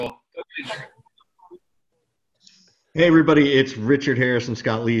Hey everybody, it's Richard Harris and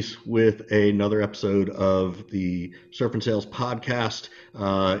Scott Leese with another episode of the Surf and Sales podcast.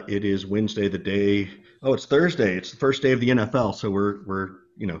 It is Wednesday, the day. Oh, it's Thursday. It's the first day of the NFL. So we're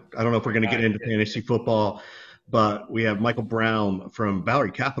I don't know if we're going to get into fantasy football, but we have Michael Brown from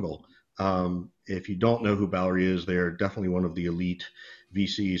Bowery Capital. If you don't know who Bowery is, they're definitely one of the elite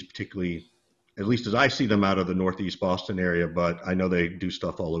VCs, particularly at least as I see them out of the Northeast Boston area, but I know they do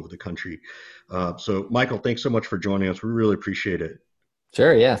stuff all over the country. So, Michael, thanks so much for joining us. We really appreciate it.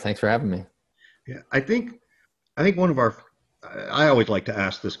 Sure. Yeah. Thanks for having me. Yeah, I think one of our I always like to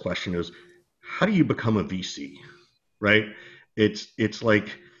ask this question is, how do you become a VC? Right? It's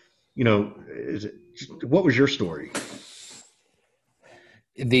like, what was your story?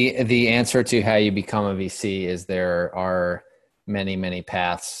 The answer to how you become a VC is there are many, many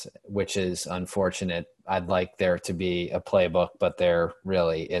paths, which is unfortunate. I'd like there to be a playbook, but there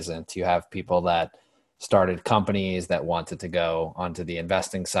really isn't. You have people that started companies that wanted to go onto the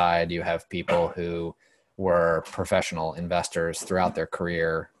investing side. You have people who were professional investors throughout their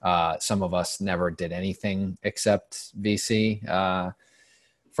career. Some of us never did anything except VC.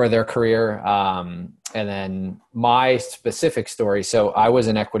 For their career. And then my specific story. So I was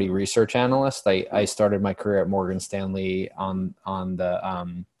an equity research analyst. I started my career at Morgan Stanley on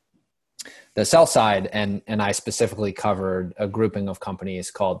the sell side. And I specifically covered a grouping of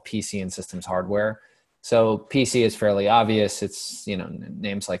companies called PC and Systems Hardware. So PC is fairly obvious. It's,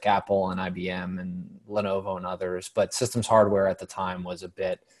 names like Apple and IBM and Lenovo and others, but Systems Hardware at the time was a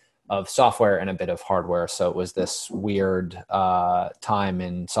bit of software and a bit of hardware. So it was this weird time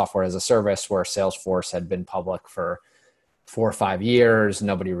in software as a service where Salesforce had been public for 4 or 5 years.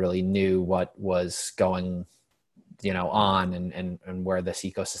 Nobody really knew what was going, on and where this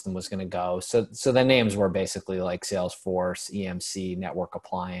ecosystem was going to go. So the names were basically like Salesforce, EMC, Network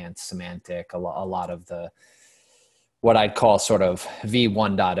Appliance, Semantic, a lot of the what I'd call sort of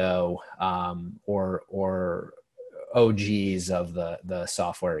V1.0 or OGs of the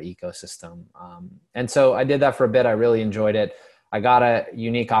software ecosystem. And so I did that for a bit. I really enjoyed it. I got a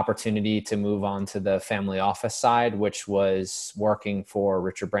unique opportunity to move on to the family office side, which was working for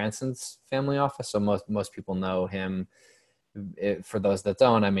Richard Branson's family office. So most people know him. For those that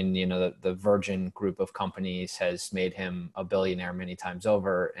don't, I mean, the Virgin group of companies has made him a billionaire many times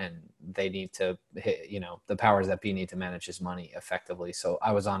over, and they need to hit, the powers that be need to manage his money effectively. So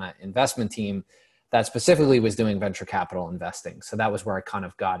I was on an investment team that specifically was doing venture capital investing. So that was where I kind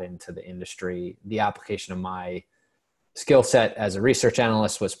of got into the industry. The application of my skill set as a research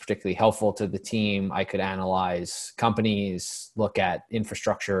analyst was particularly helpful to the team. I could analyze companies, look at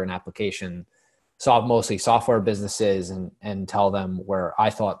infrastructure and application, solve mostly software businesses, and tell them where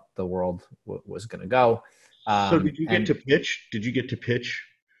I thought the world was going to go. So, did you get And to pitch? Did you get to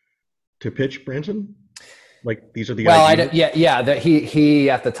pitch Branson? Like, these are the Well, ideas. yeah. That he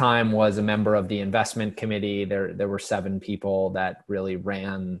at the time was a member of the investment committee. There were 7 people that really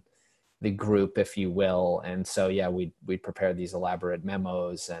ran the group, if you will. And so yeah, we'd prepare these elaborate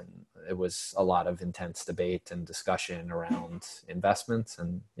memos, and it was a lot of intense debate and discussion around investments.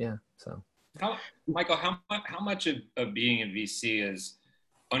 And yeah, so Michael, how much of being a VC is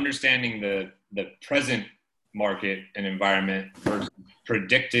understanding the present market and environment versus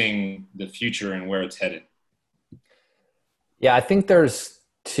predicting the future and where it's headed? yeah, I think there's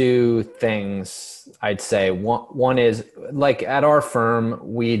 2 things I'd say. One is, like, at our firm,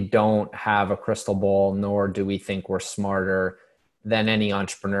 we don't have a crystal ball, nor do we think we're smarter than any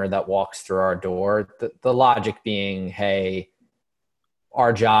entrepreneur that walks through our door. The logic being, hey,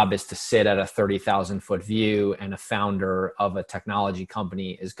 our job is to sit at a 30,000 foot view, and a founder of a technology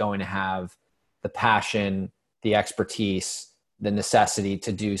company is going to have the passion, the expertise, the necessity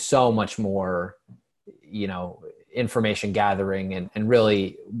to do so much more, information gathering. And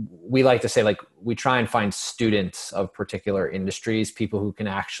really, we like to say, like, we try and find students of particular industries, people who can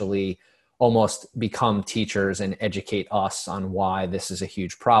actually almost become teachers and educate us on why this is a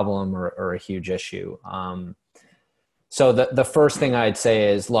huge problem or a huge issue. So the first thing I'd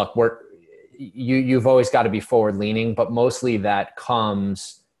say is, look, you've always got to be forward leaning, but mostly that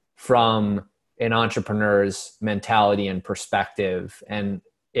comes from an entrepreneur's mentality and perspective. And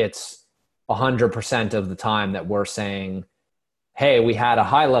it's 100% of the time that we're saying, hey, we had a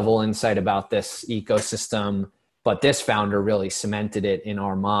high level insight about this ecosystem, but this founder really cemented it in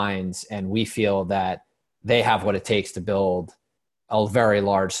our minds, and we feel that they have what it takes to build a very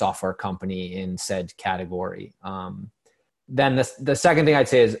large software company in said category. Then the second thing I'd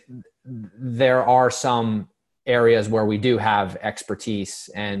say is, there are some areas where we do have expertise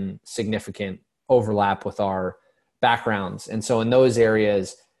and significant overlap with our backgrounds. And so in those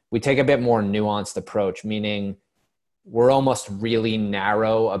areas, we take a bit more nuanced approach, meaning we're almost really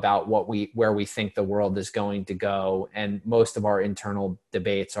narrow about where we think the world is going to go. And most of our internal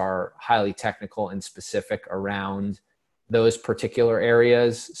debates are highly technical and specific around those particular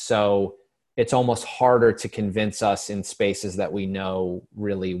areas. So it's almost harder to convince us in spaces that we know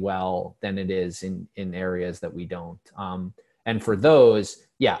really well than it is in areas that we don't. And for those,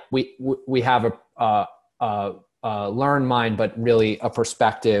 yeah, we have a learned mind, but really a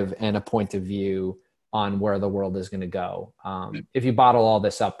perspective and a point of view on where the world is going to go. If you bottle all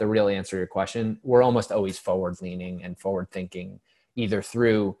this up, the real answer to your question, we're almost always forward leaning and forward thinking, either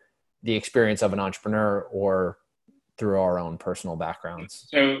through the experience of an entrepreneur or through our own personal backgrounds.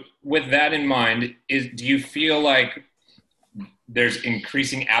 So with that in mind, do you feel like there's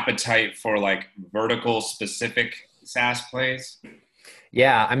increasing appetite for like vertical specific SaaS plays?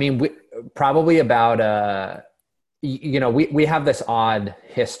 Yeah. I mean, probably about, we have this odd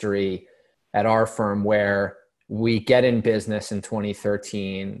history at our firm where we get in business in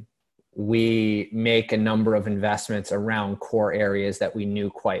 2013. We make a number of investments around core areas that we knew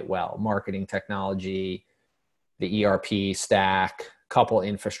quite well: marketing, technology, the ERP stack, couple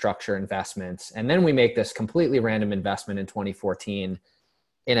infrastructure investments. And then we make this completely random investment in 2014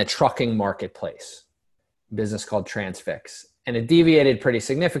 in a trucking marketplace, business called Transfix. And it deviated pretty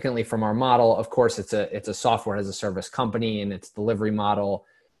significantly from our model. Of course, it's a software as a service company, and its delivery model,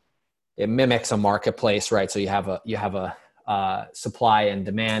 it mimics a marketplace, right? So you have a supply and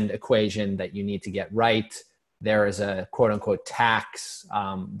demand equation that you need to get right. There is a quote unquote tax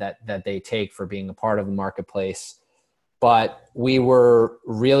that they take for being a part of the marketplace. But we were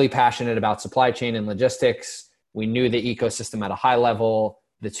really passionate about supply chain and logistics. We knew the ecosystem at a high level.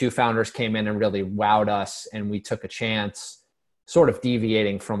 The two founders came in and really wowed us, and we took a chance, sort of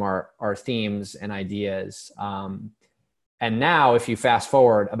deviating from our themes and ideas. And now, if you fast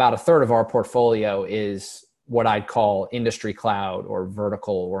forward, about a third of our portfolio is what I'd call industry cloud or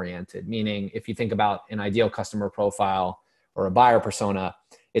vertical oriented, meaning if you think about an ideal customer profile or a buyer persona,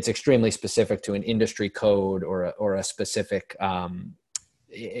 it's extremely specific to an industry code or a specific,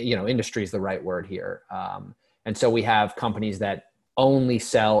 industry is the right word here. And so we have companies that only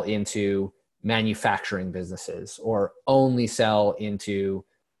sell into manufacturing businesses, or only sell into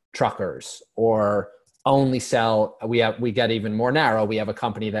truckers, or only sell, we get even more narrow. We have a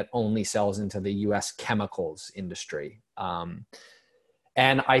company that only sells into the US chemicals industry. And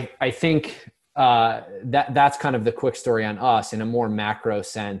I think that's kind of the quick story on us. In a more macro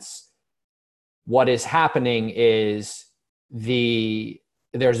sense, what is happening is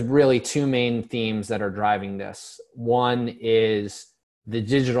there's really two main themes that are driving this. One is the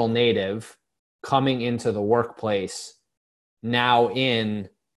digital native coming into the workplace now in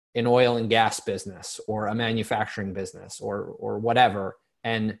an oil and gas business or a manufacturing business or whatever,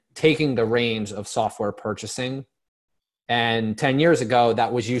 and taking the reins of software purchasing. And 10 years ago,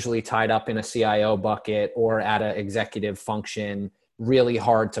 that was usually tied up in a CIO bucket or at an executive function, really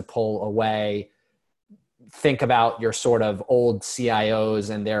hard to pull away. Think about your sort of old CIOs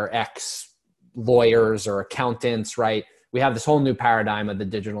and their ex-lawyers or accountants, right? We have this whole new paradigm of the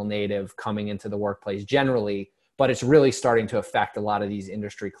digital native coming into the workplace generally, but it's really starting to affect a lot of these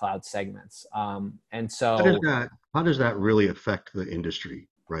industry cloud segments. And so how does that really affect the industry,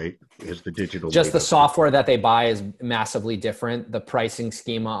 right? Is the digital just native? the software that they buy is massively different. The pricing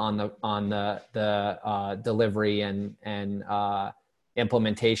schema on the delivery and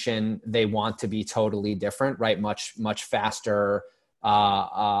implementation, they want to be totally different, right? Much faster,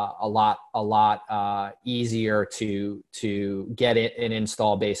 a lot easier to get it an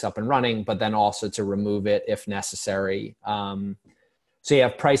install base up and running, but then also to remove it if necessary. So you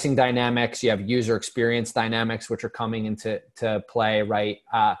have pricing dynamics, you have user experience dynamics, which are coming into play, right?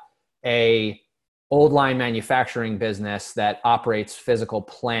 A old line manufacturing business that operates physical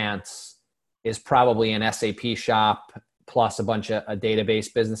plants is probably an SAP shop plus a bunch of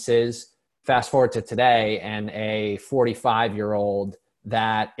database businesses. Fast forward to today, and a 45-year-old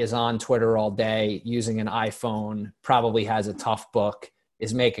that is on Twitter all day using an iPhone, probably has a tough book,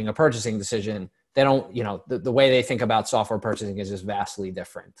 is making a purchasing decision. They don't, the way they think about software purchasing is just vastly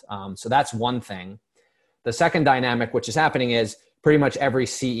different. So that's one thing. The second dynamic, which is happening, is pretty much every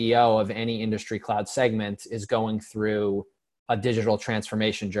CEO of any industry cloud segment is going through a digital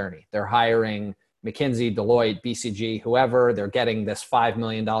transformation journey. They're hiring McKinsey, Deloitte, BCG, whoever. They're getting this $5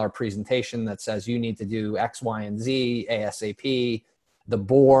 million presentation that says you need to do X, Y, and Z ASAP. The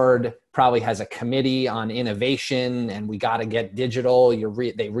board probably has a committee on innovation, and we got to get digital.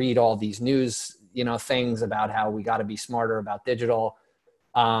 They read all these news, things about how we got to be smarter about digital.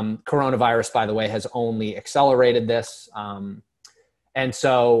 Coronavirus, by the way, has only accelerated this. And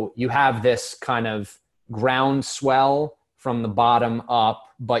so you have this kind of groundswell from the bottom up,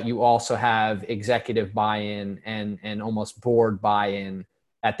 but you also have executive buy-in and almost board buy-in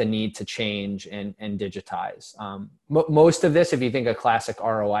at the need to change and digitize. Most of this, if you think of classic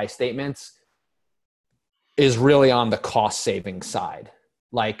ROI statements, is really on the cost saving side,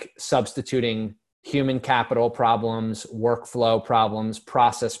 like substituting human capital problems, workflow problems,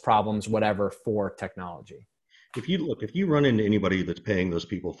 process problems, whatever, for technology. If you run into anybody that's paying those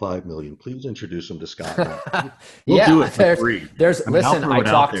people $5 million, please introduce them to Scott. We'll Yeah, do it for free. Listen, I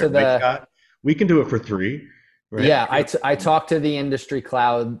talked to right, Scott? We can do it for $3. Right? Yeah, I talked to the industry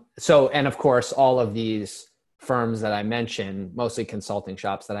cloud. So, and of course, all of these firms that I mentioned, mostly consulting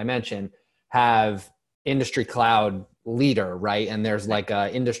shops that I mentioned, have industry cloud leader, right? And there's like a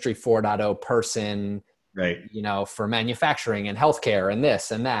industry 4.0 person, right? You know, for manufacturing and healthcare and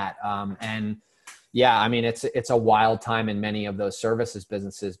this and that. And yeah, I mean, it's a wild time in many of those services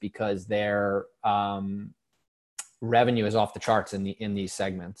businesses because their revenue is off the charts in these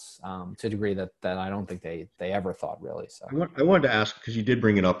segments to a degree that I don't think they ever thought really. So I wanted to ask, because you did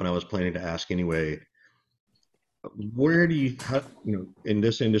bring it up and I was planning to ask anyway, where do you know, in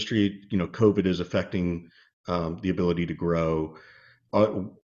this industry, you know, COVID is affecting the ability to grow.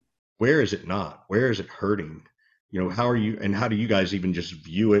 Where is it not? Where is it hurting? You know, how do you guys even just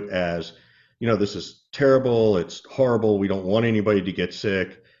view it as, you know, this is terrible, it's horrible, we don't want anybody to get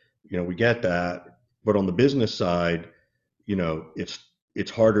sick. You know, we get that. But on the business side, you know,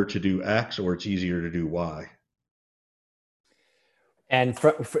 it's harder to do X or it's easier to do Y. And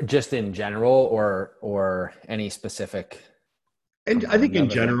for just in general or any specific And I think in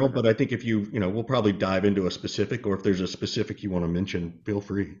general, thing? but I think if you know, we'll probably dive into a specific, or if there's a specific you want to mention, feel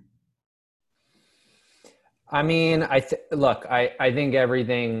free. I mean, look, I think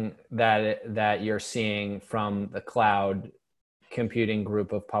everything that you're seeing from the cloud computing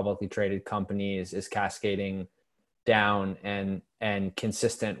group of publicly traded companies is cascading down and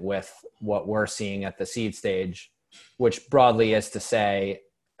consistent with what we're seeing at the seed stage, which broadly is to say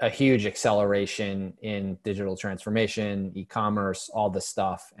a huge acceleration in digital transformation, e-commerce, all this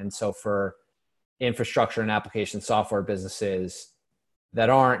stuff. And so for infrastructure and application software businesses that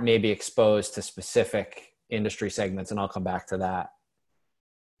aren't maybe exposed to specific industry segments, and I'll come back to that,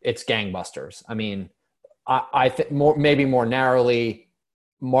 it's gangbusters. I mean, I think maybe more narrowly,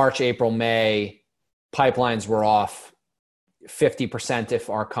 March, April, May, pipelines were off 50% if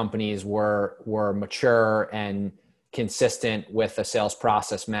our companies were mature and consistent with a sales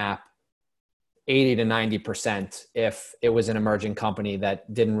process map, 80 to 90% if it was an emerging company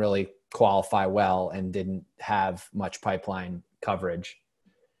that didn't really qualify well and didn't have much pipeline coverage.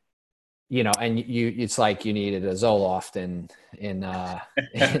 You know, and it's like you needed a Zoloft in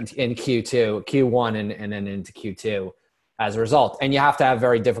Q2, Q1, and then into Q2 as a result. And you have to have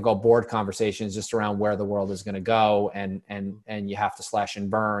very difficult board conversations just around where the world is going to go, and you have to slash and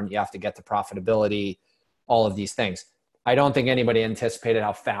burn. You have to get to profitability, all of these things. I don't think anybody anticipated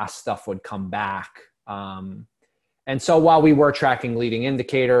how fast stuff would come back. And so while we were tracking leading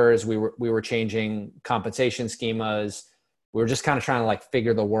indicators, we were changing compensation schemas. We were just kind of trying to like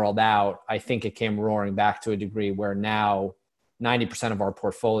figure the world out. I think it came roaring back to a degree where now 90% of our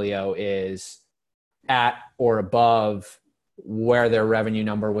portfolio is at or above where their revenue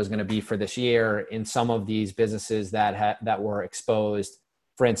number was going to be for this year. In some of these businesses that were exposed,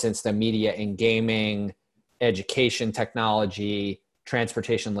 for instance, the media and gaming, education technology,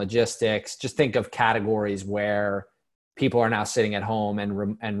 transportation logistics, just think of categories where people are now sitting at home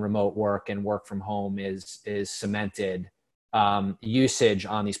and remote work and work from home is cemented. Usage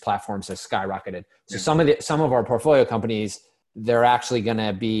on these platforms has skyrocketed. So some of our portfolio companies, they're actually going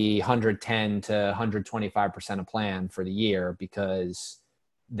to be 110 to 125% of plan for the year because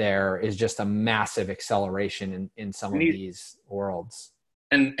there is just a massive acceleration in some of these worlds.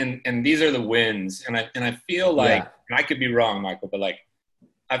 And these are the wins. And I feel like, and I could be wrong, Michael, but like,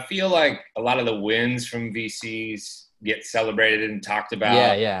 I feel like a lot of the wins from VCs get celebrated and talked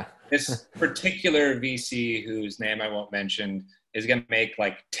about. Yeah. This particular VC, whose name I won't mention, is going to make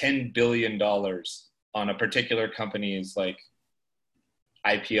like $10 billion on a particular company's like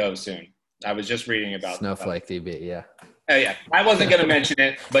IPO soon. I was just reading about Snowflake DB. Yeah. Oh yeah, I wasn't going to mention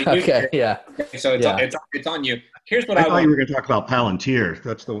it, but you. Okay. Yeah. So it's on you. Here's what I thought you were going to talk about Palantir.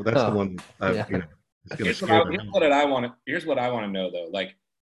 That's the one. Yeah. You know, here's what I want to know though. Like,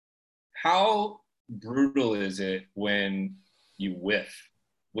 how brutal is it when you whiff?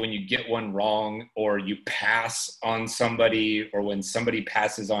 When you get one wrong, or you pass on somebody, or when somebody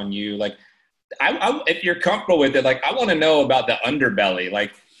passes on you? Like, if you're comfortable with it, like, I want to know about the underbelly.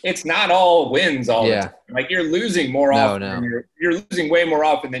 Like, it's not all wins all the Yeah. time. Like you're losing more No, often than no. you're losing way more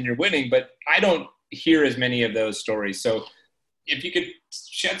often than you're winning, but I don't hear as many of those stories. So if you could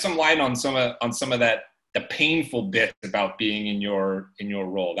shed some light on some of that, the painful bits about being in your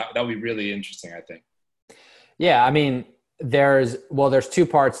role, that would be really interesting, I think. Yeah, I mean, there's two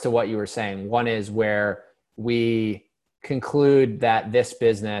parts to what you were saying. One is where we conclude that this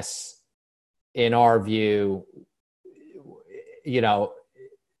business, in our view, you know,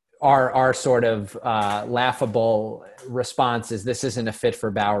 our sort of laughable response is this isn't a fit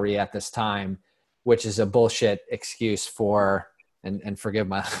for Bowery at this time, which is a bullshit excuse for, and forgive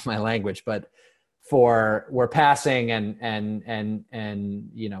my language, but for we're passing and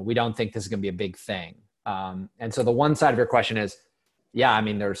you know, we don't think this is going to be a big thing. And so the one side of your question is, yeah, I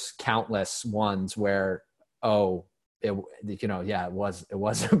mean, there's countless ones where, oh, it, you know, yeah, it was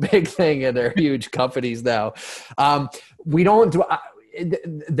a big thing and they're huge companies now. We don't do,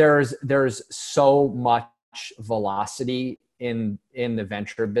 there's so much velocity in the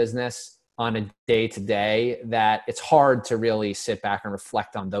venture business on a day to day that it's hard to really sit back and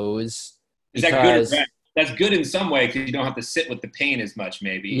reflect on those. Is that good or Because bad? That's good in some way because you don't have to sit with the pain as much,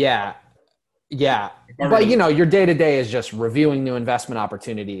 maybe. yeah, but you know, your day to day is just reviewing new investment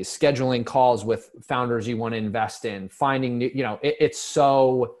opportunities, scheduling calls with founders you want to invest in, finding new, you know, it's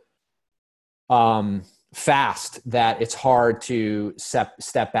so fast that it's hard to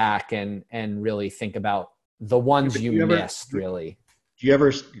step back and really think about the ones you missed, really. Do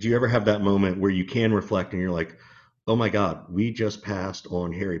you ever have that moment where you can reflect and you're like, oh my God, we just passed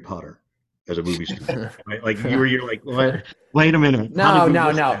on Harry Potter as a movie studio, right? Like you're like, what? Wait a minute, how did we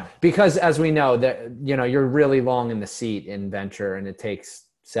miss No, that? because as we know that, you know, you're really long in the seat in venture and it takes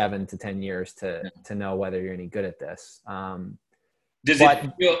 7 to 10 years to know whether you're any good at this.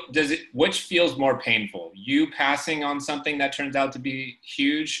 Which feels more painful, you passing on something that turns out to be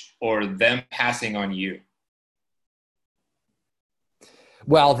huge or them passing on you?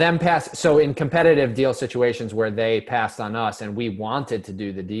 Well, so in competitive deal situations where they passed on us and we wanted to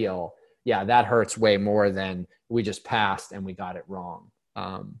do the deal, yeah, that hurts way more than we just passed and we got it wrong.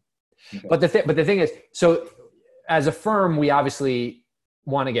 Okay. But the thing is, so as a firm, we obviously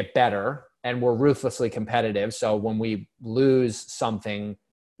want to get better and we're ruthlessly competitive. So when we lose something,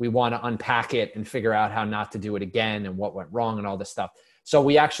 we want to unpack it and figure out how not to do it again and what went wrong and all this stuff. So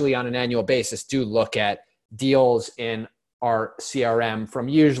we actually on an annual basis do look at deals in our CRM from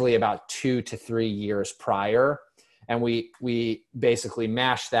usually about 2 to 3 years prior. And we basically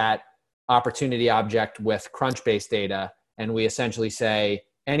mash that opportunity object with Crunchbase data. And we essentially say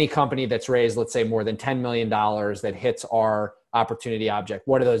any company that's raised, let's say more than $10 million that hits our opportunity object,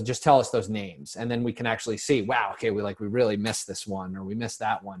 what are those? Just tell us those names. And then we can actually see, wow, okay, we really missed this one or we missed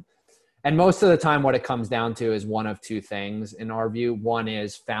that one. And most of the time what it comes down to is one of two things in our view. One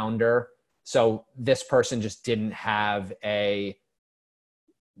is founder. So this person just didn't have a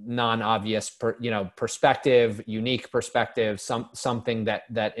non-obvious, perspective, unique perspective, something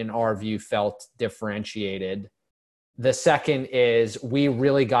that in our view felt differentiated. The second is we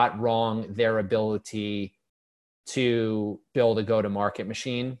really got wrong their ability to build a go-to-market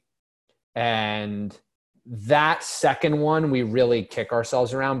machine. And that second one, we really kick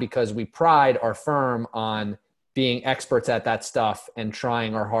ourselves around because we pride our firm on being experts at that stuff and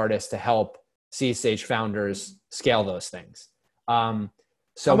trying our hardest to help seed stage founders scale those things.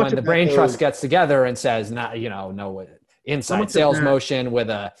 So when the brain trust gets together and says, no inside sales motion with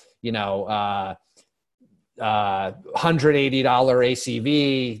a, $180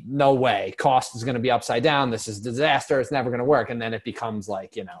 ACV, no way. Cost is going to be upside down. This is disaster. It's never going to work. And then it becomes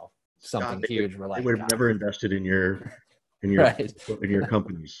like, something huge. We're like, they would have never invested in your right. in your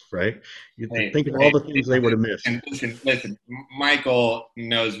companies, right? You think of all the things they would have missed. And listen, Michael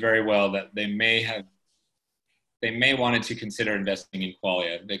knows very well that they may wanted to consider investing in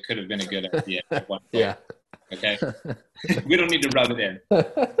Qualia. They could have been a good idea at one point. Yeah. Okay. We don't need to rub it in.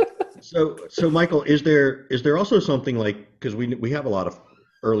 So Michael, is there also something like, because we have a lot of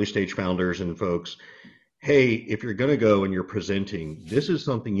early stage founders and folks, hey, if you're going to go and you're presenting, this is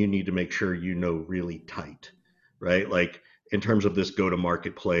something you need to make sure you know really tight, right? Like in terms of this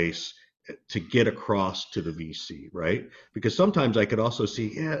go-to-marketplace to get across to the VC, right? Because sometimes I could also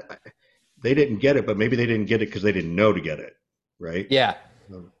see, they didn't get it, but maybe they didn't get it because they didn't know to get it, right? Yeah.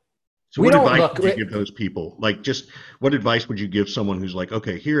 So what advice would you give those people? Like, just what advice would you give someone who's like,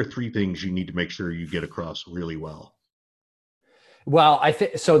 okay, here are 3 things you need to make sure you get across really well? Well, I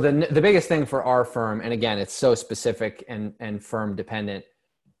think so. The biggest thing for our firm, and again, it's so specific and firm dependent,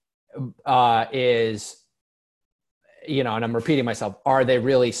 is, and I'm repeating myself, are they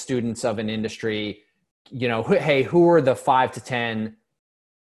really students of an industry? Hey, who are the 5 to 10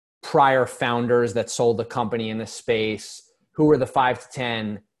 prior founders that sold the company in this space? Who were the 5 to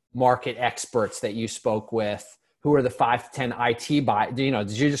 10 market experts that you spoke with? Who are the 5 to 10 IT buyers?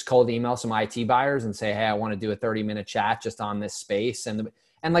 Did you just cold email some IT buyers and say, hey, I want to do a 30-minute chat just on this space? And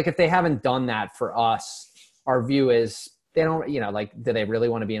like, if they haven't done that for us, our view is they don't, like, do they really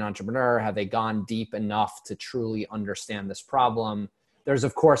want to be an entrepreneur? Have they gone deep enough to truly understand this problem? There's,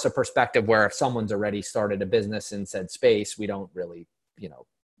 of course, a perspective where if someone's already started a business in said space, we don't really,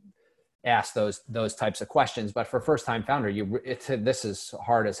 ask those types of questions. But for first-time founder, this is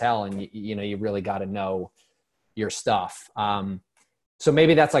hard as hell, and you really got to know your stuff. So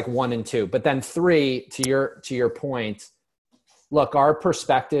maybe that's like 1 and 2, but then 3, to your point, look, our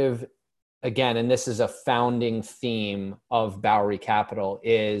perspective, again, and this is a founding theme of Bowery Capital,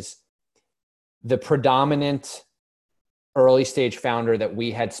 is the predominant early stage founder that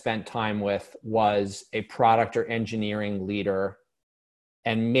we had spent time with was a product or engineering leader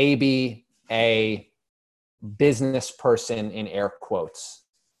and maybe a business person, in air quotes.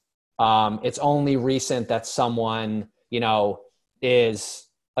 It's only recent that someone, is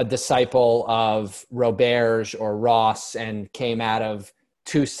a disciple of Roberge or Ross and came out of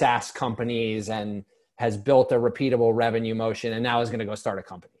 2 SaaS companies and has built a repeatable revenue motion and now is going to go start a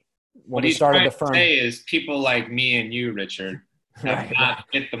company. When we started the firm, say is people like me and you, Richard, have not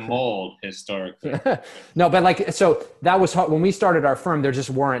fit the mold historically. No, but so that was hard. When we started our firm, there just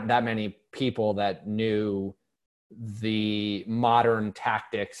weren't that many people that knew the modern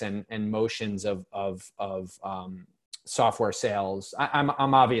tactics and motions of software sales. I'm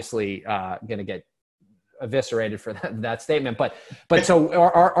obviously going to get eviscerated for that statement, but so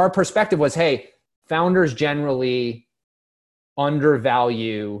our perspective was, hey, founders generally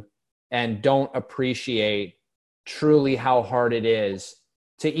undervalue and don't appreciate truly how hard it is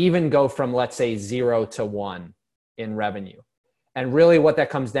to even go from, let's say, 0 to 1 in revenue. And really what that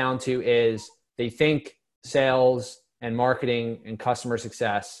comes down to is they think sales and marketing and customer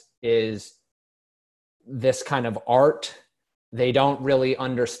success is this kind of art. They don't really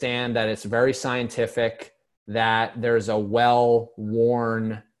understand that it's very scientific, that there's a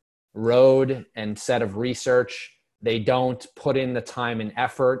well-worn road and set of research. They don't put in the time and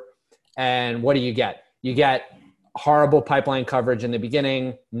effort. And what do you get? You get horrible pipeline coverage in the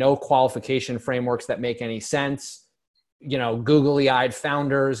beginning, no qualification frameworks that make any sense, googly-eyed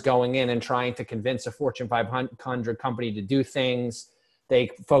founders going in and trying to convince a Fortune 500 company to do things. They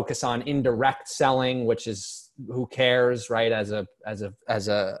focus on indirect selling, which is, who cares, right? As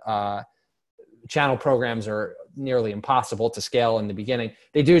a channel programs are nearly impossible to scale in the beginning.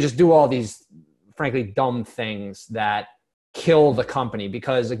 They just do all these, frankly, dumb things that kill the company,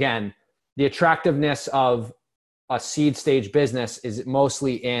 because again, the attractiveness of a seed stage business is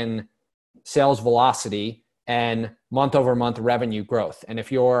mostly in sales velocity and month over month revenue growth. And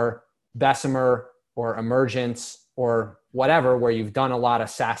if you're Bessemer or Emergence or whatever, where you've done a lot of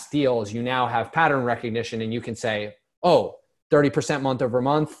SaaS deals, you now have pattern recognition and you can say, oh, 30% month over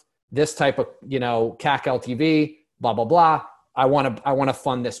month, this type of, CAC LTV, blah, blah, blah. I want to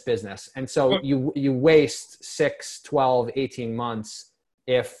fund this business. And so you waste 6, 12, 18 months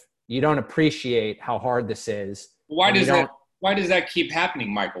if you don't appreciate how hard this is. Why does that keep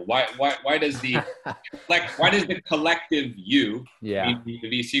happening, Michael? Why does the collective you, the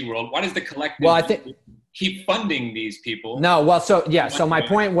VC world, why does the collective keep funding these people? No, well, so my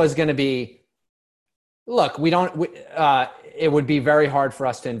point was going to be, look, it would be very hard for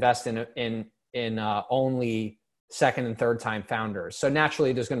us to invest in only second and third time founders. So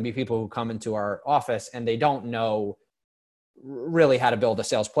naturally there's going to be people who come into our office and they don't know really how to build a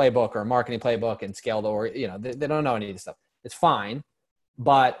sales playbook or a marketing playbook and scale they don't know any of this stuff. It's fine,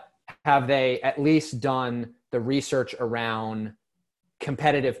 but have they at least done the research around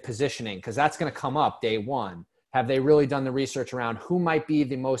competitive positioning? Because that's going to come up day one. Have they really done the research around who might be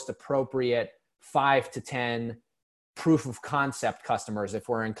the most appropriate 5 to 10 proof of concept customers if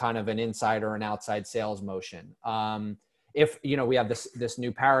we're in kind of an inside or an outside sales motion? If, we have this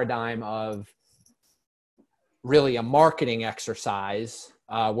new paradigm of really a marketing exercise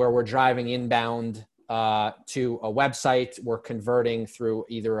where we're driving inbound to a website, we're converting through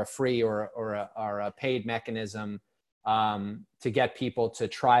either a free or a paid mechanism to get people to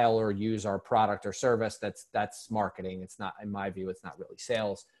trial or use our product or service. That's marketing. It's not, in my view, it's not really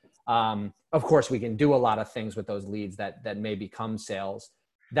sales. Of course, we can do a lot of things with those leads that may become sales.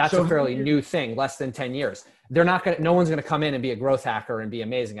 That's a fairly new thing, less than 10 years. No one's going to come in and be a growth hacker and be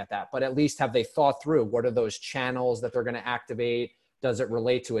amazing at that, but at least have they thought through what are those channels that they're going to activate? Does it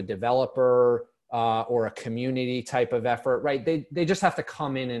relate to a developer or a community type of effort, right? They just have to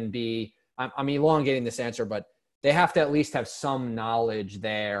come in and be, I'm elongating this answer, but they have to at least have some knowledge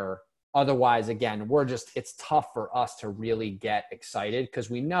there. Otherwise, again, it's tough for us to really get excited because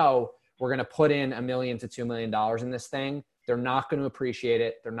we know we're going to put in $1 million to $2 million in this thing. They're not going to appreciate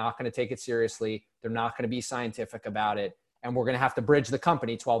it. They're not going to take it seriously. They're not going to be scientific about it. And we're going to have to bridge the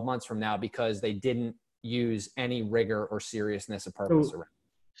company 12 months from now because they didn't use any rigor or seriousness of purpose around.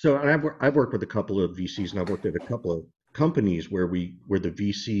 So I've worked with a couple of VCs, and I've worked at a couple of companies where the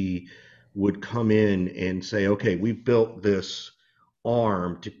VC would come in and say, okay, we've built this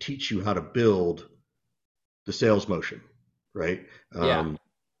arm to teach you how to build the sales motion, right? Yeah.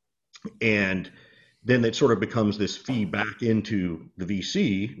 And then it sort of becomes this fee back into the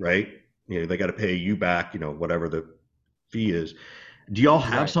VC, right? They got to pay you back, whatever the fee is. Do y'all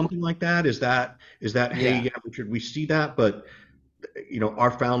have Right. something like that? Is that, hey, yeah, Richard, we see that, but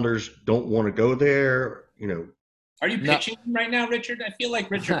our founders don't want to go there, Are you pitching right now, Richard? I feel like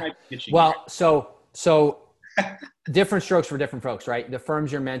Richard might be pitching. Well, so different strokes for different folks, right? The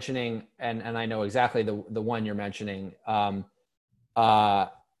firms you're mentioning, and I know exactly the one you're mentioning,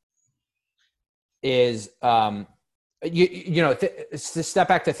 is to step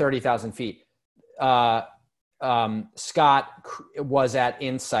back to 30,000 feet. Scott was at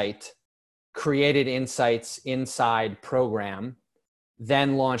Insight, created Insight's inside program,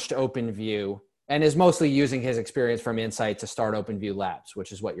 then launched OpenView, and is mostly using his experience from Insight to start OpenView Labs,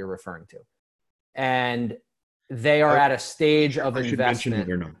 which is what you're referring to. And they are at a stage of I should investment.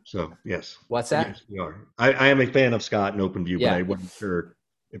 mention it or not. So yes. What's that? Yes, we are. I am a fan of Scott and OpenView, Yeah. but I wasn't sure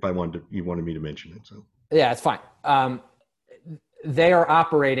if you wanted me to mention it. So yeah, it's fine. They are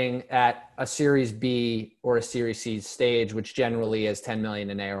operating at a Series B or a Series C stage, which generally is 10 million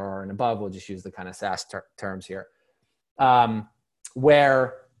in ARR and above. We'll just use the kind of SaaS terms here,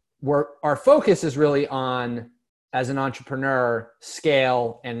 where our focus is really on, as an entrepreneur,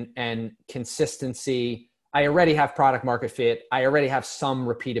 scale and consistency. I already have product market fit. I already have some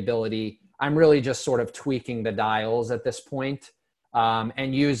repeatability. I'm really just sort of tweaking the dials at this point,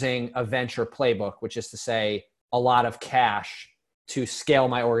 and using a venture playbook, which is to say a lot of cash to scale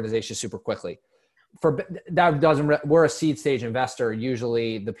my organization super quickly. We're a seed stage investor.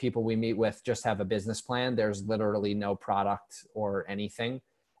 Usually the people we meet with just have a business plan. There's literally no product or anything.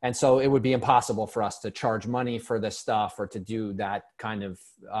 And so it would be impossible for us to charge money for this stuff or to do that kind of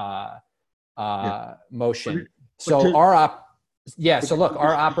motion. So our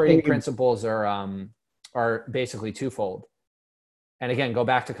operating principles are basically twofold. And again, go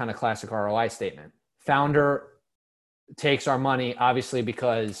back to kind of classic ROI statement. Founder takes our money, obviously,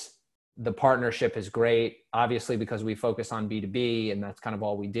 because the partnership is great, obviously, because we focus on B2B and that's kind of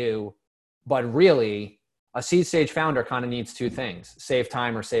all we do. But really, a seed stage founder kind of needs two things: save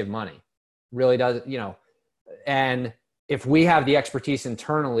time or save money. Really does, and if we have the expertise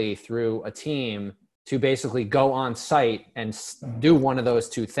internally through a team to basically go on site and do one of those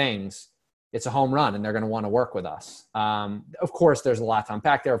two things, it's a home run and they're going to want to work with us. Of course, there's a lot to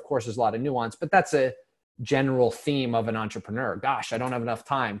unpack there. Of course, there's a lot of nuance, but that's a general theme of an entrepreneur. Gosh, I don't have enough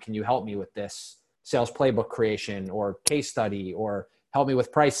time. Can you help me with this sales playbook creation or case study, or help me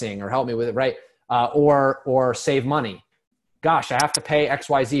with pricing, or help me with it, right? Or save money. Gosh, I have to pay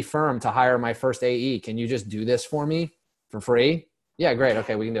XYZ firm to hire my first AE. Can you just do this for me for free? Yeah, great.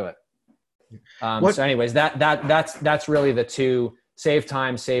 Okay, we can do it. So anyways, that's really the two: save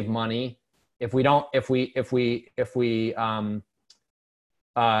time, save money. If we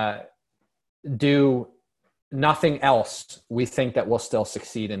do nothing else, we think that we'll still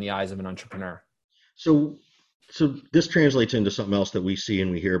succeed in the eyes of an entrepreneur. So this translates into something else that we see and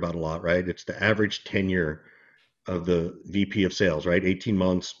we hear about a lot, right? It's the average tenure of the VP of sales, right? 18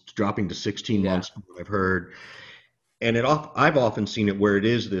 months, dropping to 16 months, from what I've heard. And I've often seen it where it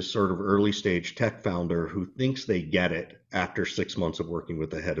is this sort of early stage tech founder who thinks they get it after 6 months of working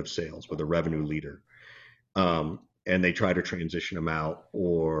with the head of sales, with a revenue leader. And they try to transition them out,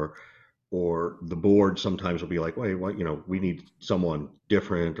 or the board sometimes will be like, wait, what, we need someone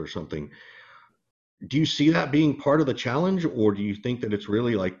different or something. Do you see that being part of the challenge, or do you think that it's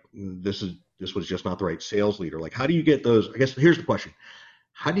really like this was just not the right sales leader? Like, how do you get those? I guess here's the question: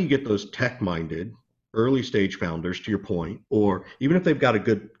 how do you get those tech-minded early stage founders, to your point, or even if they've got a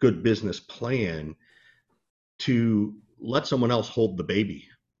good business plan, to let someone else hold the baby,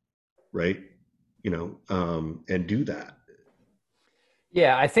 right? And do that?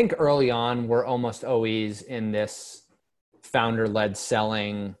 Yeah, I think early on, we're almost always in this founder-led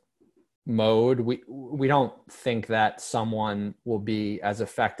selling mode. We don't think that someone will be as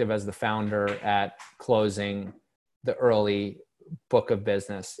effective as the founder at closing the early book of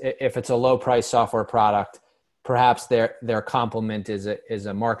business. If it's a low price software product, perhaps their complement is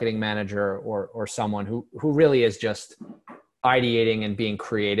a marketing manager or someone who really is just ideating and being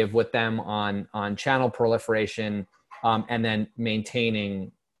creative with them on channel proliferation, and then maintaining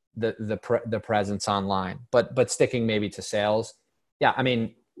the presence online, but sticking maybe to sales. Yeah, I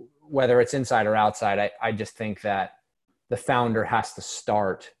mean, whether it's inside or outside, I just think that the founder has to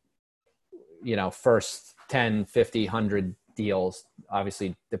start, first 10, 50, 100 deals,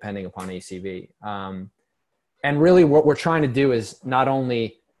 obviously depending upon ACV. And really what we're trying to do is not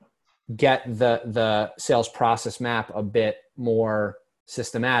only get the sales process map a bit more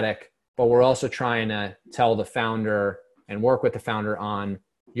systematic, but we're also trying to tell the founder and work with the founder on,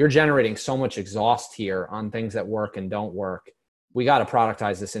 you're generating so much exhaust here on things that work and don't work. We got to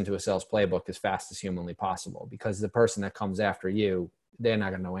productize this into a sales playbook as fast as humanly possible, because the person that comes after you, they're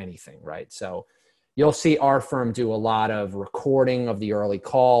not going to know anything, right? So you'll see our firm do a lot of recording of the early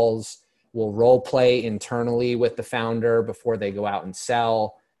calls. We'll role play internally with the founder before they go out and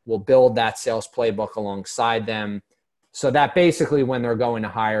sell. We'll build that sales playbook alongside them, so that basically when they're going to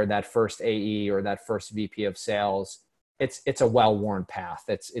hire that first AE or that first VP of sales, it's a well-worn path.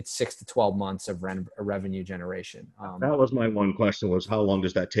 It's 6 to 12 months of revenue generation. That was my one question, was how long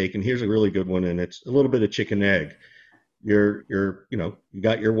does that take? And here's a really good one, and it's a little bit of chicken egg. You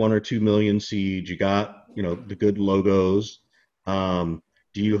got your 1 or 2 million seeds, you got, the good logos. Do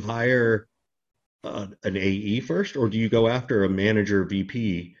you hire an AE first, or do you go after a manager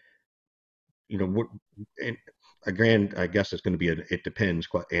VP? What, and I guess it's going to be it depends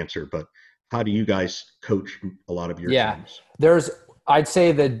answer, but how do you guys coach a lot of your teams? I'd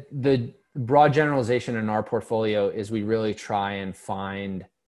say the broad generalization in our portfolio is we really try and find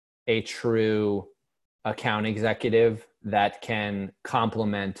a true account executive that can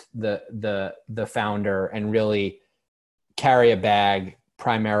complement the founder and really carry a bag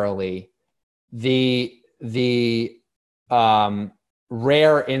primarily. The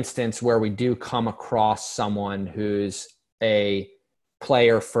rare instance where we do come across someone who's a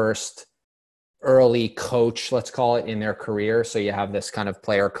player first early coach, let's call it, in their career. So you have this kind of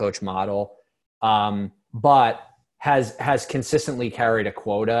player coach model, but has consistently carried a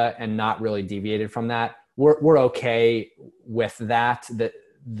quota and not really deviated from that. We're okay with that.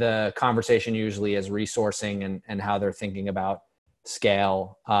 The conversation usually is resourcing and how they're thinking about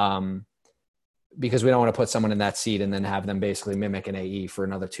scale. Because we don't want to put someone in that seat and then have them basically mimic an AE for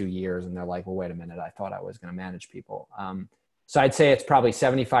another 2 years. And they're like, well, wait a minute, I thought I was going to manage people. So I'd say it's probably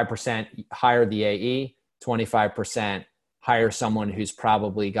 75% hire the AE, 25% hire someone who's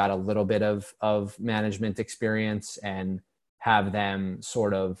probably got a little bit of management experience and have them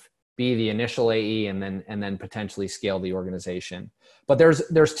sort of be the initial AE and then potentially scale the organization. But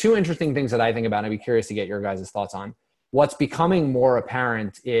there's 2 interesting things that I think about, and I'd be curious to get your guys' thoughts on. What's becoming more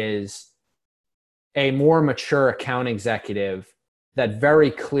apparent is a more mature account executive that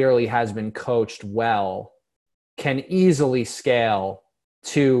very clearly has been coached well can easily scale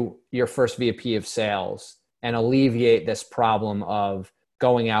to your first VP of sales and alleviate this problem of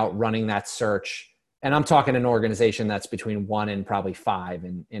going out, running that search. And I'm talking an organization that's between 1 and probably 5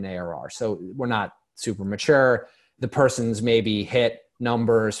 in ARR. So we're not super mature. The person's maybe hit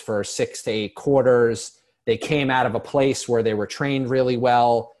numbers for 6 to 8 quarters. They came out of a place where they were trained really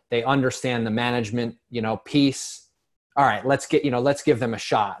well. They understand the management, piece. All right, let's give them a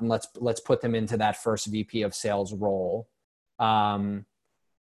shot and let's put them into that first VP of sales role. And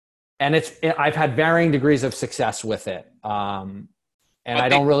I've had varying degrees of success with it. And I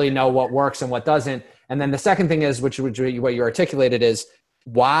don't really know what works and what doesn't. And then the second thing is, which what you articulated, is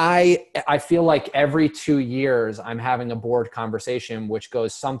why I feel like every 2 years I'm having a board conversation, which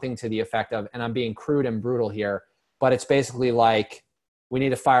goes something to the effect of, and I'm being crude and brutal here, but it's basically like, we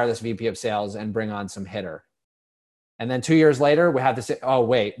need to fire this VP of sales and bring on some hitter. And then 2 years later, we have to say, oh,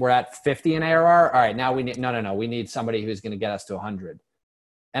 wait, we're at 50 in ARR. All right, now we need somebody who's going to get us to 100.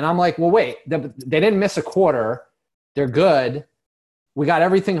 And I'm like, well, wait, they didn't miss a quarter. They're good. We got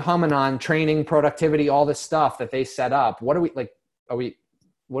everything humming on training, productivity, all this stuff that they set up. What are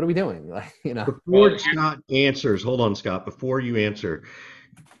we doing? Before Scott answers, hold on, Scott, before you answer,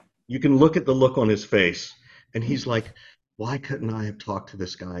 you can look at the look on his face and he's like, why couldn't I have talked to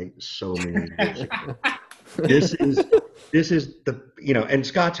this guy so many years ago? This is and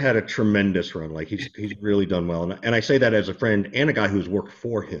Scott's had a tremendous run. Like he's really done well. And I say that as a friend and a guy who's worked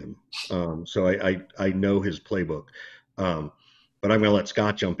for him. So I know his playbook. But I'm going to let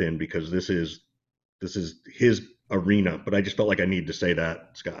Scott jump in because this is his arena. But I just felt like I need to say that,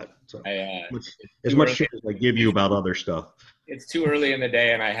 Scott. So as much shit as I give you about other stuff. it's too early in the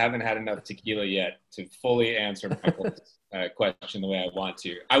day, and I haven't had enough tequila yet to fully answer Michael's question the way I want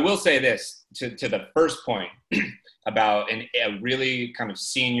to. I will say this to the first point about a really kind of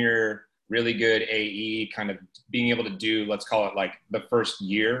senior, really good AE kind of being able to do, let's call it like the first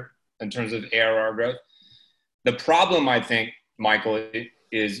year in terms of ARR growth. The problem, I think, Michael,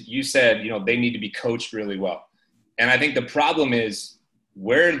 is you said, they need to be coached really well. And I think the problem is,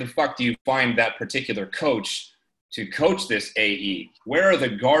 where the fuck do you find that particular coach to coach this AE? Where are the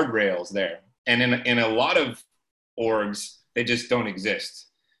guardrails there? And in a lot of orgs, they just don't exist.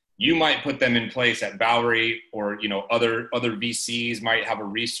 You might put them in place at Bowery, or other VCs might have a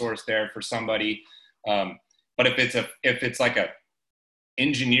resource there for somebody. But if it's like a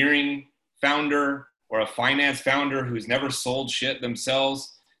engineering founder or a finance founder who's never sold shit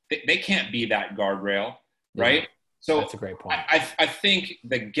themselves, they can't be that guardrail, right? Yeah, so that's a great point. I think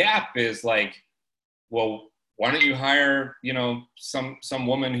the gap is like, well, why don't you hire, some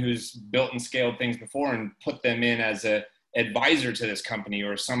woman who's built and scaled things before and put them in as a advisor to this company,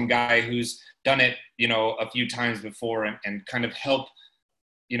 or some guy who's done it, a few times before, and kind of help,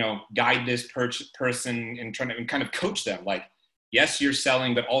 guide this person and trying to kind of coach them. Like, yes, you're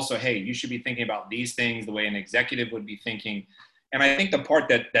selling, but also, hey, you should be thinking about these things the way an executive would be thinking. And I think the part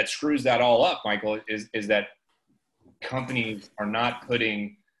that screws that all up, Michael, is that companies are not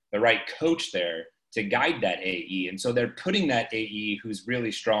putting the right coach there to guide that AE. And so they're putting that AE who's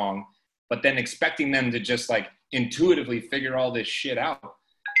really strong, but then expecting them to just like intuitively figure all this shit out.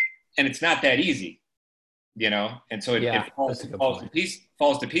 And it's not that easy, And so it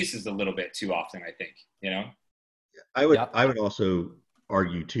falls to pieces a little bit too often, I think, I would also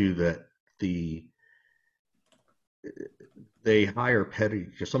argue too that they hire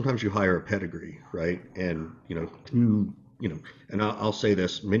pedigree. Sometimes you hire a pedigree, right? And and I'll say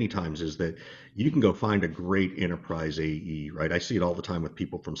this many times, is that you can go find a great enterprise AE, right? I see it all the time with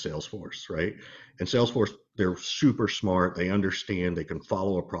people from Salesforce, right? And Salesforce, they're super smart. They understand. They can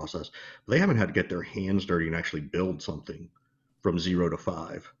follow a process. But they haven't had to get their hands dirty and actually build something from 0 to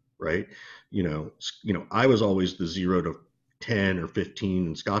 5, right? I was always the 0 to 10 or 15,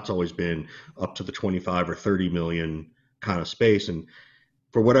 and Scott's always been up to the 25 or 30 million kind of space. And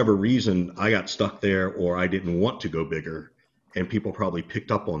for whatever reason, I got stuck there, or I didn't want to go bigger, and people probably picked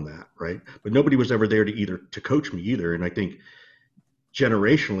up on that, right? But nobody was ever there to coach me either. And I think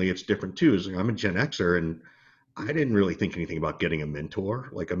generationally it's different too. I'm a Gen Xer, and I didn't really think anything about getting a mentor.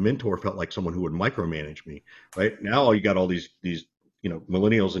 Like, a mentor felt like someone who would micromanage me, right? Now you got all these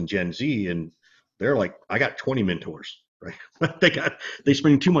millennials and Gen Z, and they're like, I got 20 mentors, right? they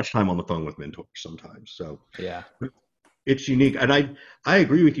spend too much time on the phone with mentors sometimes. So yeah, it's unique. And I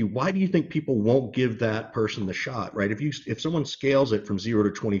agree with you. Why do you think people won't give that person the shot, right? If someone scales it from 0 to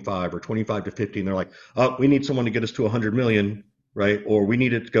 25 or 25 to 50, and they're like, oh, we need someone to get us to 100 million, right? Or we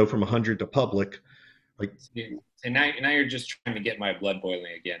need it to go from 100 to public. Like, and now you're just trying to get my blood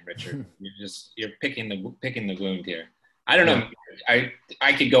boiling again, Richard. You're picking the wound here. I don't know.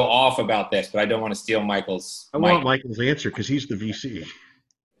 I could go off about this, but I don't want to steal Michael's. I want Michael's answer because he's the VC.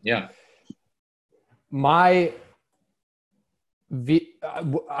 Yeah. I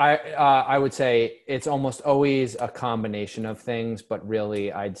would say it's almost always a combination of things, but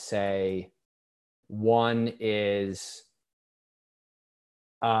really I'd say one is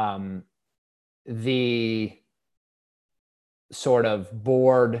the sort of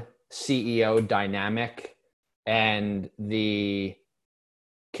board CEO dynamic, and the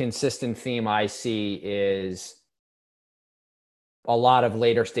consistent theme I see is a lot of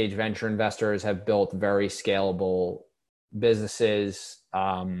later stage venture investors have built very scalable businesses,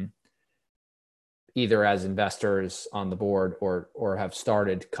 either as investors on the board or have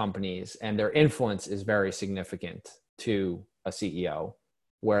started companies, and their influence is very significant to a CEO,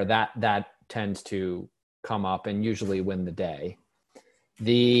 where that tends to come up and usually win the day.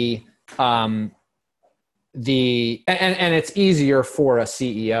 And it's easier for a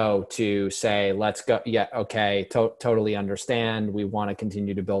CEO to say, let's go. Yeah. Okay. Totally understand. We want to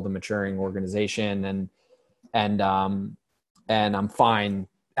continue to build a maturing organization, and I'm fine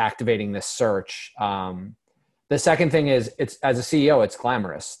activating this search. The second thing is, it's, as a CEO, it's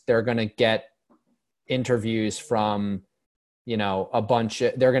glamorous. They're going to get interviews from, they're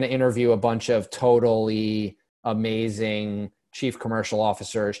going to interview a bunch of totally amazing chief commercial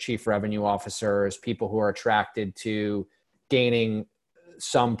officers, chief revenue officers, people who are attracted to gaining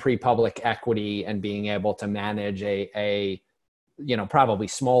some pre-public equity and being able to manage a probably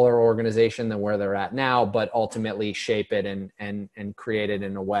smaller organization than where they're at now, but ultimately shape it and create it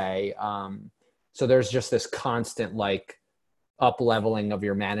in a way. So there's just this constant up leveling of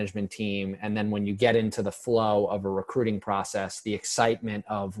your management team. And then when you get into the flow of a recruiting process, the excitement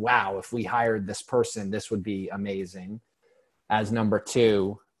of, wow, if we hired this person, this would be amazing, as number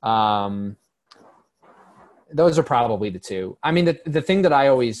two. Those are probably the two. I mean, the thing that I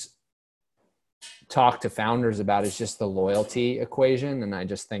always talk to founders about is just the loyalty equation. And I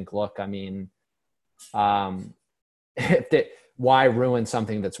just think, look, I mean, why ruin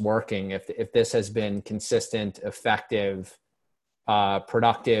something that's working? If this has been consistent, effective,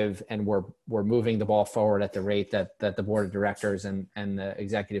 productive, and we're moving the ball forward at the rate that the board of directors and the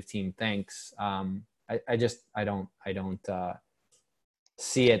executive team thinks, I don't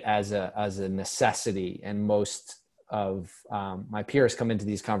see it as a necessity. And most of my peers come into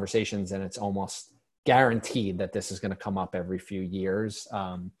these conversations and it's almost guaranteed that this is going to come up every few years.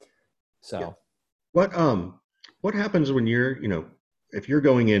 Yeah. What happens when you're, if you're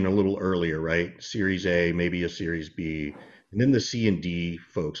going in a little earlier, right? Series A, maybe a Series B, and then the C and D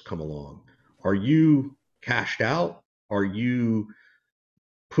folks come along. Are you cashed out? Are you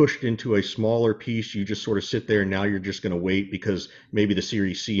pushed into a smaller piece? You just sort of sit there and now you're just going to wait because maybe the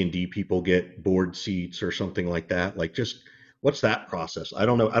Series C and D people get board seats or something like that? Like, just what's that process? I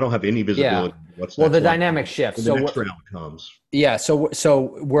don't know. I don't have any Yeah. visibility. What's Well, that's the like dynamic shifts. when the next round comes. Yeah. So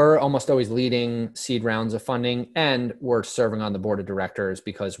we're almost always leading seed rounds of funding, and we're serving on the board of directors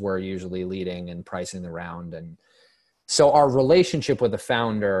because we're usually leading and pricing the round. And so our relationship with the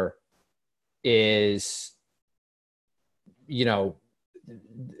founder is,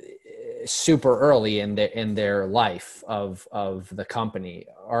 super early in their life of the company.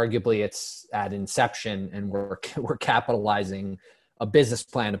 Arguably it's at inception, and we're capitalizing a business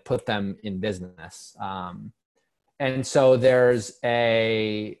plan to put them in business. And so there's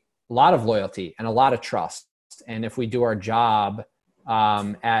a lot of loyalty and a lot of trust. And if we do our job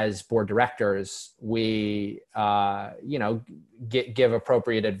as board directors, we, give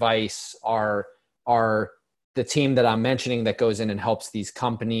appropriate advice. The team that I'm mentioning that goes in and helps these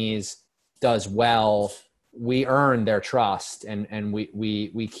companies does well, we earn their trust, and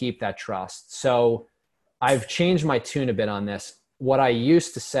we keep that trust. So I've changed my tune a bit on this. What I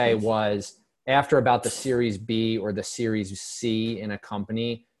used to say was, after about the Series B or the Series C in a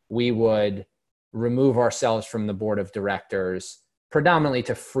company, we would remove ourselves from the board of directors, predominantly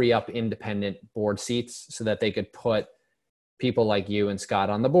to free up independent board seats so that they could put people like you and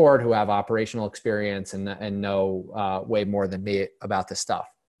Scott on the board who have operational experience and know way more than me about this stuff.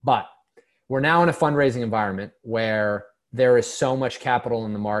 But we're now in a fundraising environment where there is so much capital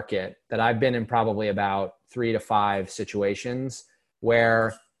in the market that I've been in probably about 3 to 5 situations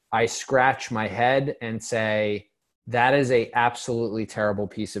where I scratch my head and say, that is a absolutely terrible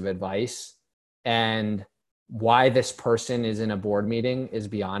piece of advice. And why this person is in a board meeting is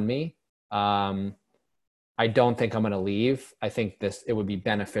beyond me. I don't think I'm going to leave. I think it would be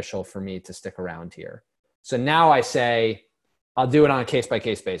beneficial for me to stick around here. So now I say, I'll do it on a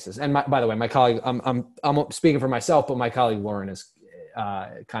case-by-case basis. And by the way, my colleague, I'm speaking for myself, but my colleague Lauren is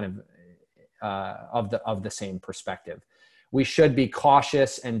kind of the same perspective. We should be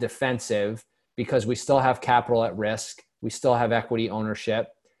cautious and defensive because we still have capital at risk. We still have equity ownership,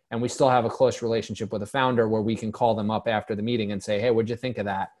 and we still have a close relationship with a founder where we can call them up after the meeting and say, hey, what'd you think of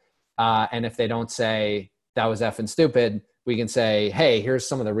that? And if they don't say that was effing stupid, we can say, hey, here's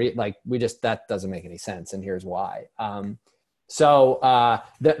some of the that doesn't make any sense, and here's why. So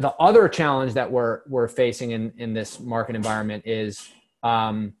the other challenge that we're facing in this market environment is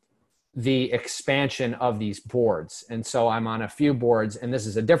the expansion of these boards. And so I'm on a few boards, and this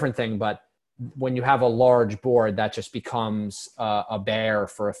is a different thing, but when you have a large board, that just becomes a bear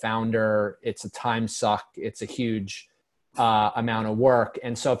for a founder. It's a time suck. It's a huge amount of work.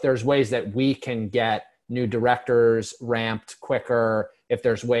 And so if there's ways that we can get new directors ramped quicker, if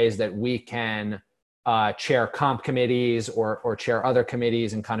there's ways that we can chair comp committees or chair other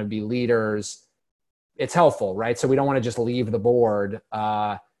committees and kind of be leaders, it's helpful, right? So we don't want to just leave the board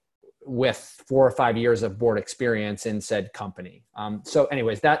with 4 or 5 years of board experience in said company. So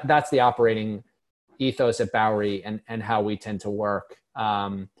anyways, that's the operating ethos at Bowery and how we tend to work.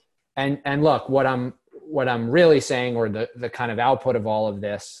 And look, what I'm really saying, or the kind of output of all of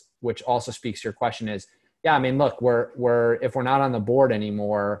this, which also speaks to your question, is, yeah, I mean, look, if we're not on the board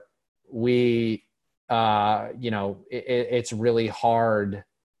anymore, it's really hard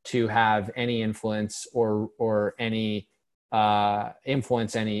to have any influence or any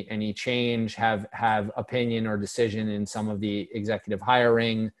influence any change, have opinion or decision in some of the executive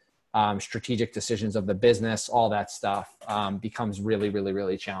hiring, strategic decisions of the business. All that stuff becomes really, really,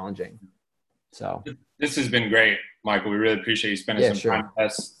 really challenging. So this has been great, Michael. We really appreciate you spending some time with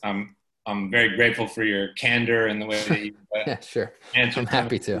us. I'm very grateful for your candor and the way that you Yeah, sure. answered I'm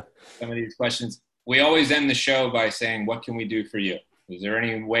happy to. some of these questions. We always end the show by saying, what can we do for you? Is there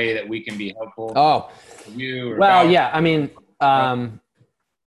any way that we can be helpful Oh, for you? Or well, Valerie? yeah. I mean,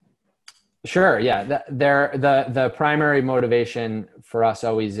 sure. Yeah. The primary motivation for us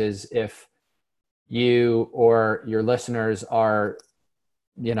always is if you or your listeners are,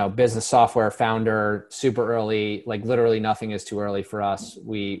 business software founder, super early, like literally nothing is too early for us.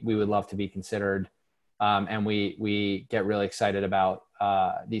 We would love to be considered. And we get really excited about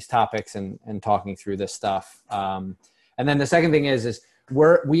these topics and talking through this stuff. And then the second thing is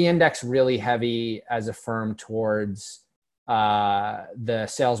we index really heavy as a firm towards the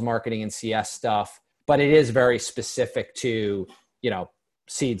sales, marketing, and CS stuff, but it is very specific to,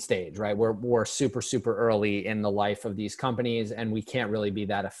 seed stage, right? We're super, super early in the life of these companies, and we can't really be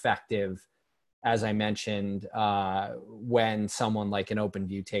that effective, as I mentioned, when someone like an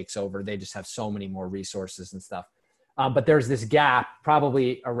OpenView takes over. They just have so many more resources and stuff. But there's this gap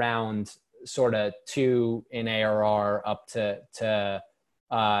probably around sort of 2 in ARR up to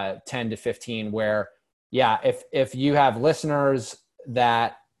 10 to 15, where, yeah, if you have listeners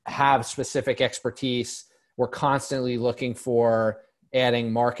that have specific expertise, we're constantly looking for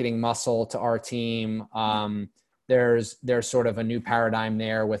adding marketing muscle to our team. There's sort of a new paradigm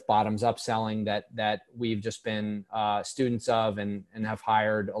there with bottoms up selling that we've just been students of and have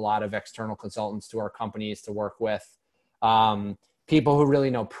hired a lot of external consultants to our companies to work with. People who really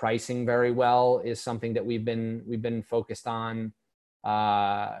know pricing very well is something that we've been focused on.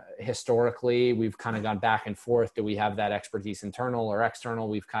 Historically, we've kind of gone back and forth. Do we have that expertise internal or external?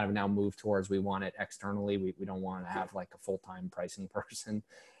 We've kind of now moved towards we want it externally. We don't want to have like a full-time pricing person.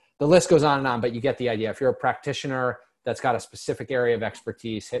 The list goes on and on, but you get the idea. If you're a practitioner that's got a specific area of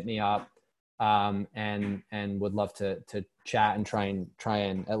expertise, hit me up, and would love to chat and try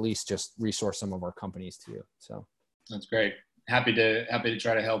and at least just resource some of our companies to you. So that's great. Happy to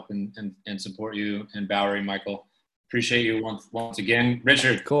try to help and support you and Valerie, Michael. Appreciate you once again,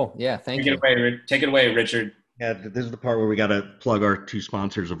 Richard. Cool. Yeah, thank you. Take it away, Richard. Yeah, this is the part where we got to plug our 2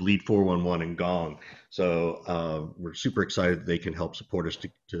 sponsors of Lead 411 and Gong. So we're super excited they can help support us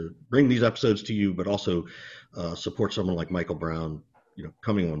to bring these episodes to you, but also support someone like Michael Brown,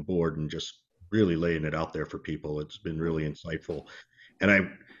 coming on board and just really laying it out there for people. It's been really insightful, and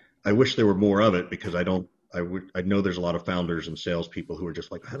I wish there were more of it, because I know there's a lot of founders and salespeople who are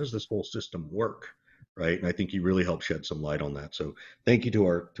just like, how does this whole system work? Right. And I think you really help shed some light on that. So thank you to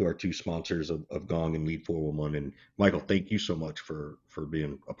our 2 sponsors of Gong and Lead 411. And Michael, thank you so much for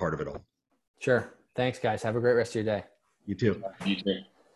being a part of it all. Sure. Thanks, guys. Have a great rest of your day. You too. You too.